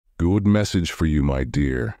Good message for you, my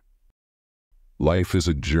dear. Life is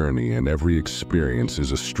a journey, and every experience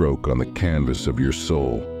is a stroke on the canvas of your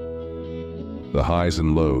soul. The highs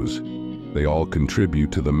and lows, they all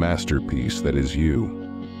contribute to the masterpiece that is you.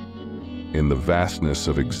 In the vastness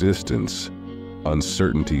of existence,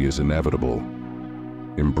 uncertainty is inevitable.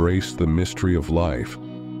 Embrace the mystery of life,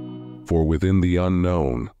 for within the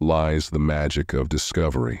unknown lies the magic of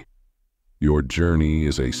discovery. Your journey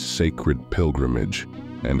is a sacred pilgrimage,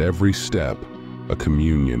 and every step a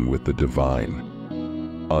communion with the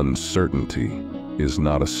divine. Uncertainty is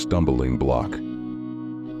not a stumbling block.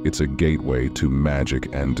 It's a gateway to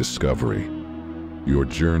magic and discovery. Your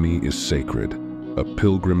journey is sacred, a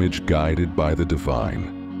pilgrimage guided by the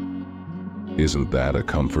divine. Isn't that a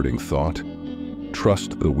comforting thought?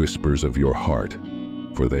 Trust the whispers of your heart,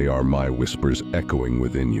 for they are my whispers echoing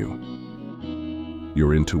within you.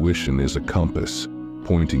 Your intuition is a compass,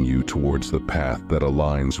 pointing you towards the path that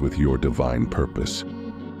aligns with your divine purpose.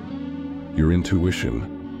 Your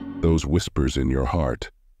intuition, those whispers in your heart,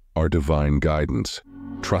 are divine guidance.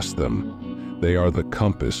 Trust them. They are the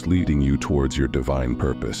compass leading you towards your divine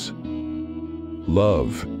purpose.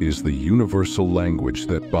 Love is the universal language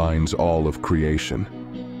that binds all of creation.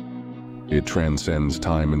 It transcends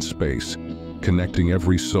time and space, connecting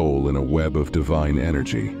every soul in a web of divine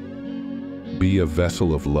energy. Be a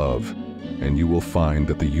vessel of love, and you will find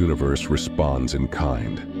that the universe responds in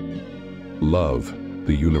kind. Love,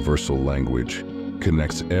 the universal language,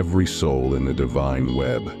 connects every soul in the divine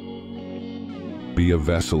web. Be a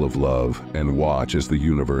vessel of love and watch as the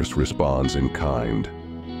universe responds in kind.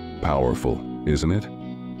 Powerful, isn't it?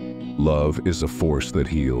 Love is a force that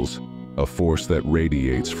heals, a force that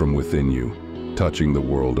radiates from within you, touching the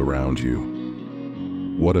world around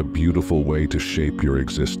you. What a beautiful way to shape your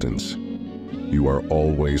existence. You are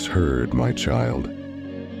always heard, my child.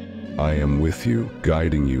 I am with you,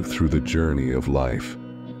 guiding you through the journey of life.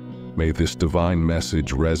 May this divine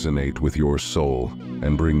message resonate with your soul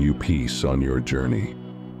and bring you peace on your journey.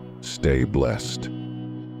 Stay blessed.